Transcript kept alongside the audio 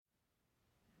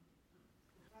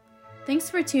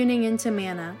Thanks for tuning in to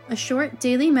Manna, a short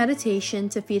daily meditation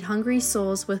to feed hungry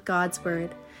souls with God's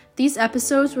Word. These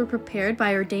episodes were prepared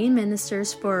by ordained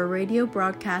ministers for a radio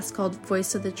broadcast called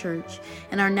Voice of the Church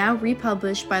and are now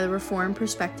republished by the Reformed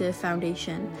Perspective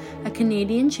Foundation, a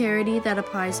Canadian charity that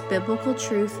applies biblical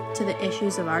truth to the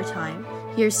issues of our time.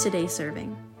 Here's today's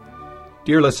serving.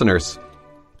 Dear listeners,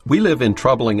 we live in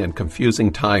troubling and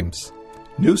confusing times.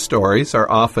 News stories are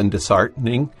often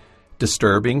disheartening,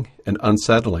 disturbing, and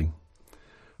unsettling.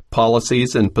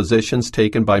 Policies and positions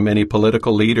taken by many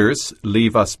political leaders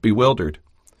leave us bewildered.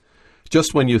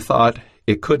 Just when you thought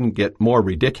it couldn't get more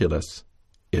ridiculous,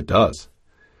 it does.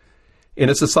 In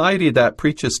a society that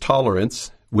preaches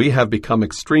tolerance, we have become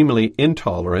extremely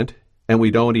intolerant, and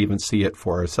we don't even see it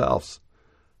for ourselves.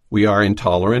 We are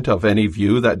intolerant of any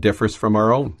view that differs from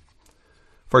our own.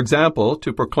 For example,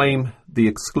 to proclaim the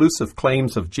exclusive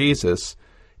claims of Jesus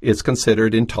is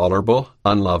considered intolerable,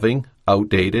 unloving,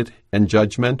 outdated, and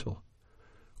judgmental.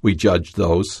 We judge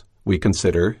those we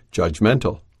consider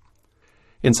judgmental.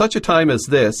 In such a time as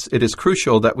this, it is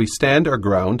crucial that we stand our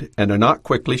ground and are not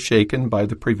quickly shaken by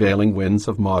the prevailing winds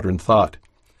of modern thought.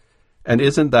 And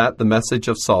isn't that the message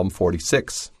of Psalm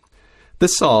 46?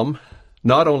 This psalm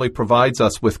not only provides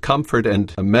us with comfort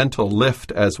and a mental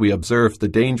lift as we observe the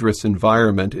dangerous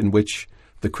environment in which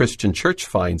the Christian church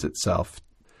finds itself,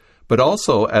 but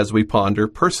also as we ponder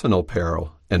personal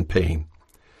peril and pain,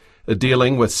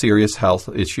 dealing with serious health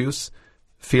issues,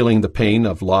 feeling the pain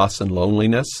of loss and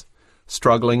loneliness,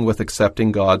 struggling with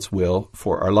accepting God's will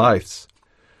for our lives.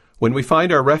 When we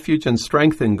find our refuge and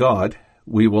strength in God,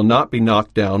 we will not be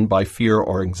knocked down by fear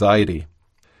or anxiety.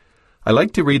 I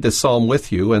like to read this psalm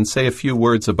with you and say a few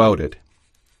words about it.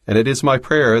 And it is my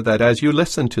prayer that as you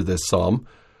listen to this psalm,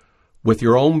 with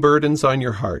your own burdens on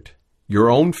your heart, your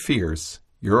own fears,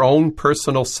 your own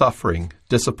personal suffering,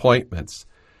 disappointments,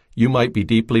 you might be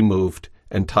deeply moved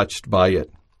and touched by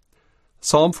it.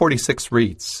 Psalm 46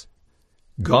 reads,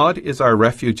 God is our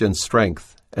refuge and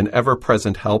strength, an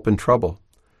ever-present help in trouble.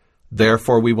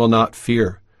 Therefore we will not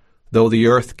fear, though the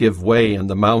earth give way and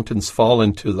the mountains fall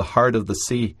into the heart of the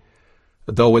sea,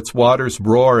 though its waters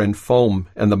roar and foam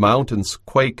and the mountains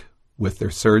quake with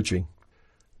their surging.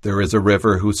 There is a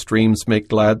river whose streams make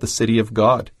glad the city of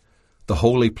God, the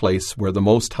holy place where the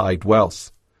Most High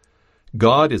dwells.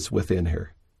 God is within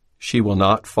her. She will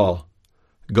not fall.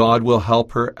 God will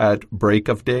help her at break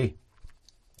of day.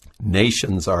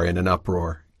 Nations are in an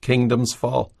uproar. Kingdoms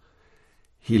fall.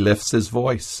 He lifts his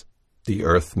voice. The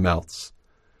earth melts.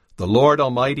 The Lord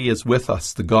Almighty is with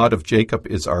us. The God of Jacob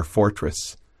is our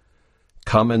fortress.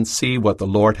 Come and see what the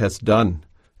Lord has done,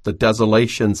 the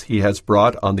desolations he has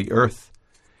brought on the earth.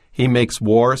 He makes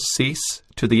wars cease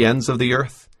to the ends of the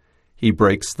earth. He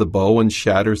breaks the bow and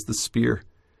shatters the spear.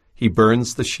 He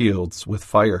burns the shields with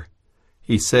fire.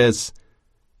 He says,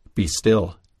 Be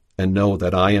still and know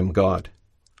that I am God.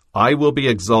 I will be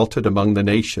exalted among the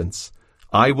nations.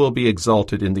 I will be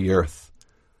exalted in the earth.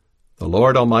 The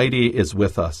Lord Almighty is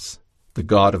with us. The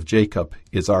God of Jacob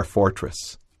is our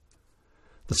fortress.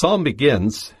 The psalm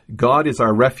begins, God is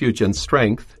our refuge and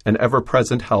strength, an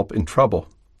ever-present help in trouble.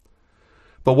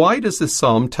 But why does this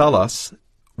psalm tell us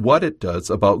what it does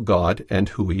about God and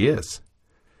who he is?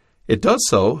 It does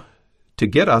so to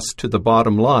get us to the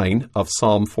bottom line of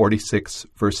Psalm 46,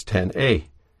 verse 10a.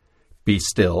 Be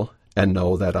still and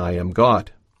know that I am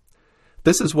God.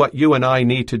 This is what you and I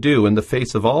need to do in the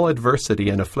face of all adversity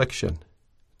and affliction.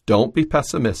 Don't be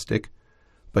pessimistic,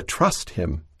 but trust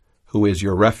him, who is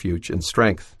your refuge and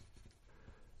strength.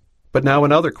 But now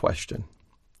another question.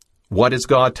 What is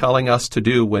God telling us to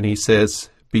do when he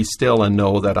says, Be still and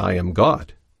know that I am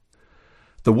God?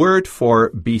 The word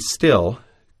for be still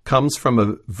comes from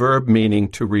a verb meaning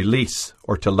to release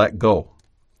or to let go.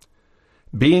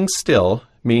 Being still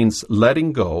means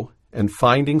letting go and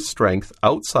finding strength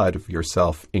outside of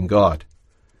yourself in God.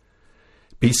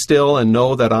 Be still and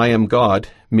know that I am God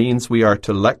means we are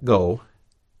to let go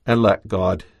and let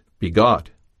God be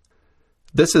God.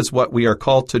 This is what we are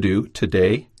called to do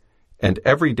today and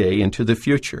every day into the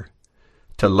future,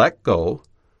 to let go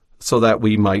so that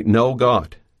we might know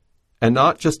God, and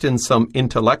not just in some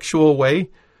intellectual way,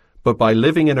 but by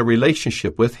living in a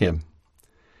relationship with him.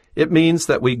 It means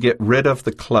that we get rid of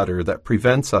the clutter that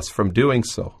prevents us from doing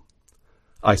so.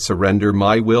 I surrender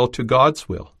my will to God's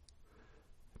will.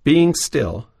 Being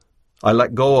still, I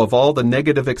let go of all the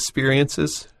negative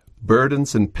experiences,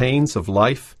 burdens, and pains of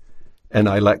life, and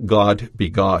I let God be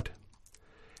God.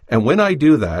 And when I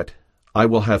do that, I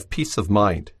will have peace of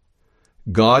mind.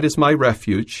 God is my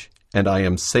refuge, and I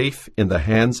am safe in the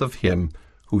hands of him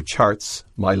who charts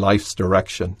my life's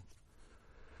direction.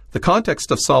 The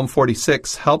context of Psalm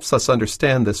 46 helps us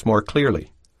understand this more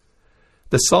clearly.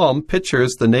 The psalm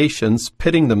pictures the nations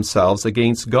pitting themselves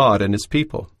against God and His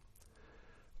people.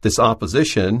 This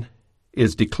opposition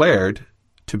is declared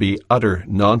to be utter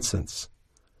nonsense.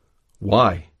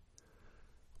 Why?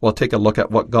 Well, take a look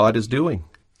at what God is doing.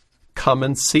 Come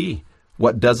and see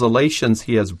what desolations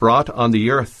He has brought on the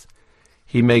earth.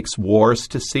 He makes wars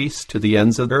to cease to the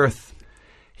ends of the earth.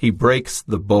 He breaks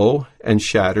the bow and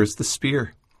shatters the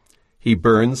spear. He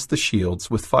burns the shields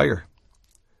with fire.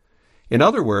 In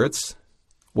other words,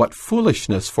 what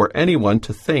foolishness for anyone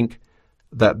to think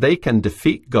that they can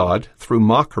defeat God through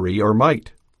mockery or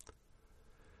might.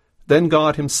 Then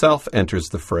God Himself enters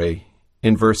the fray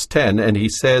in verse 10, and He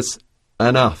says,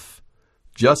 "Enough.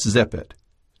 Just zip it.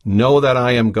 Know that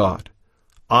I am God.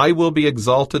 I will be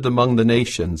exalted among the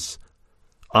nations.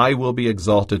 I will be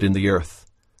exalted in the earth.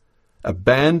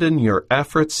 Abandon your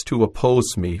efforts to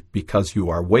oppose me because you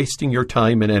are wasting your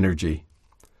time and energy."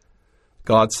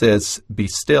 God says, "Be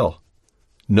still.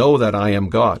 Know that I am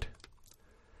God."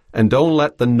 And don't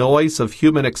let the noise of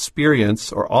human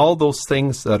experience or all those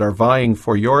things that are vying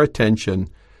for your attention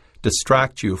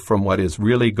distract you from what is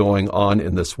really going on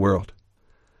in this world.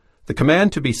 The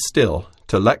command to be still,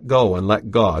 to let go and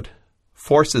let God,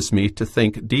 forces me to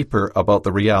think deeper about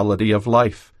the reality of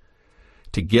life,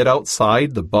 to get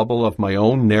outside the bubble of my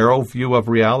own narrow view of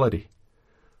reality.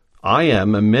 I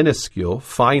am a minuscule,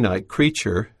 finite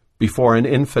creature before an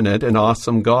infinite and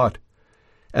awesome God.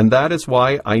 And that is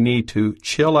why I need to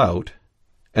chill out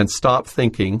and stop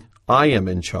thinking I am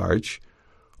in charge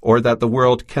or that the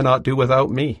world cannot do without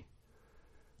me.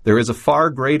 There is a far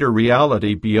greater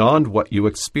reality beyond what you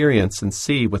experience and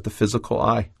see with the physical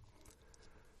eye.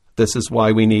 This is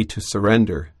why we need to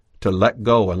surrender, to let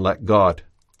go and let God.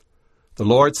 The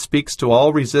Lord speaks to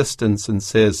all resistance and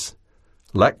says,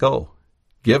 "Let go.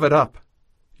 Give it up.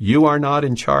 You are not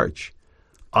in charge.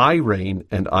 I reign,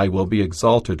 and I will be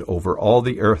exalted over all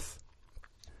the earth."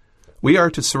 We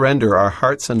are to surrender our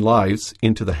hearts and lives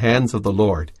into the hands of the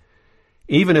Lord,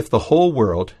 even if the whole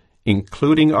world,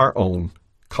 including our own,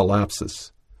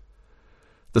 collapses.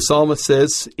 The psalmist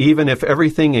says, even if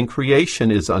everything in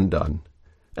creation is undone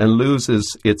and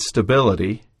loses its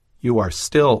stability, you are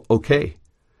still okay.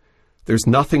 There's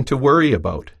nothing to worry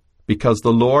about, because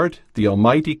the Lord, the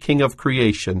Almighty King of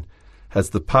creation,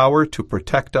 has the power to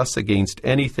protect us against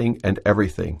anything and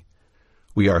everything.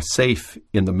 We are safe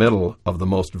in the middle of the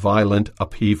most violent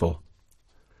upheaval.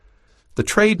 The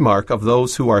trademark of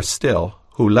those who are still,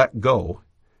 who let go,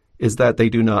 is that they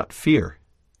do not fear.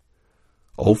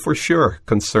 Oh, for sure,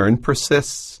 concern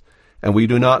persists, and we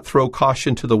do not throw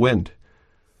caution to the wind.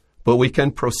 But we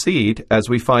can proceed as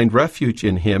we find refuge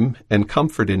in Him and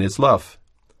comfort in His love.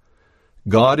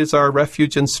 God is our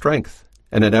refuge and strength,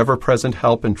 and an ever-present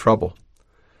help in trouble.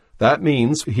 That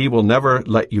means He will never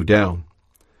let you down.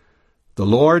 The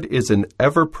Lord is an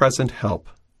ever-present help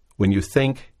when you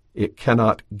think it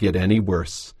cannot get any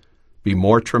worse, be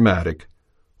more traumatic,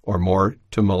 or more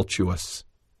tumultuous.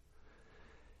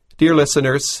 Dear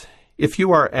listeners, if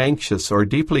you are anxious or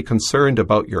deeply concerned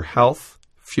about your health,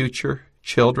 future,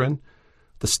 children,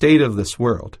 the state of this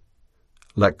world,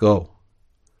 let go.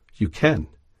 You can.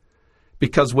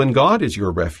 Because when God is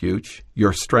your refuge,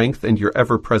 your strength, and your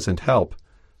ever-present help,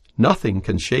 nothing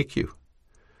can shake you.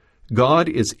 God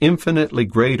is infinitely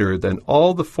greater than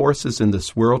all the forces in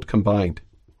this world combined.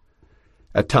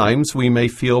 At times we may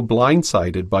feel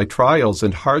blindsided by trials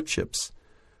and hardships,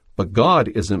 but God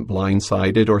isn't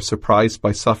blindsided or surprised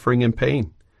by suffering and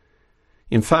pain.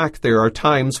 In fact, there are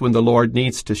times when the Lord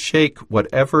needs to shake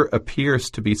whatever appears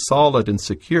to be solid and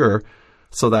secure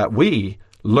so that we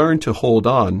learn to hold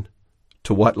on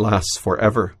to what lasts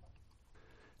forever.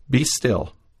 Be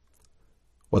still.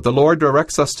 What the Lord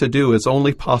directs us to do is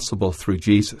only possible through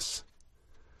Jesus.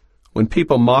 When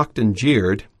people mocked and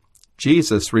jeered,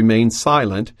 Jesus remained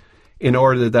silent in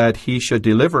order that He should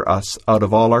deliver us out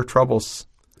of all our troubles.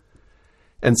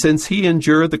 And since He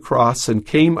endured the cross and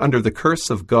came under the curse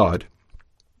of God,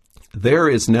 there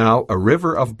is now a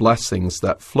river of blessings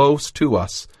that flows to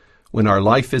us when our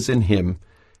life is in Him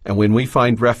and when we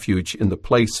find refuge in the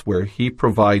place where He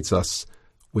provides us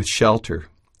with shelter.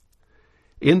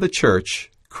 In the church,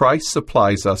 Christ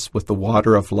supplies us with the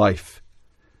water of life.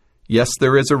 Yes,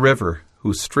 there is a river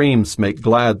whose streams make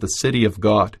glad the city of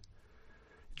God.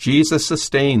 Jesus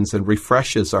sustains and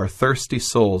refreshes our thirsty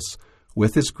souls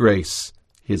with His grace,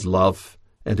 His love,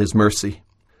 and His mercy.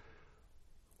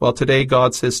 Well, today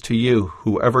God says to you,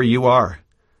 whoever you are,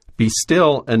 be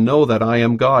still and know that I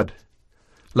am God.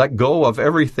 Let go of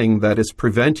everything that is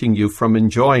preventing you from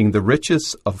enjoying the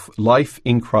riches of life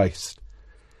in Christ.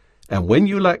 And when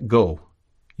you let go,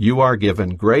 you are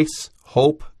given grace,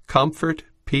 hope, comfort,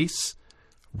 peace,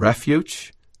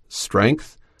 refuge,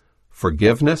 strength,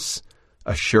 forgiveness,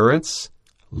 assurance,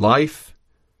 life,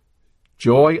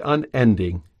 joy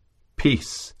unending,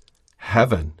 peace,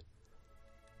 heaven,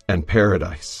 and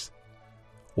paradise.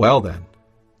 Well then,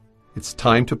 it's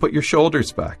time to put your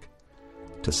shoulders back,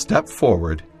 to step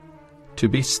forward, to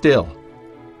be still,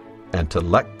 and to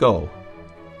let go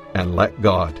and let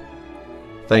God.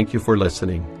 Thank you for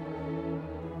listening.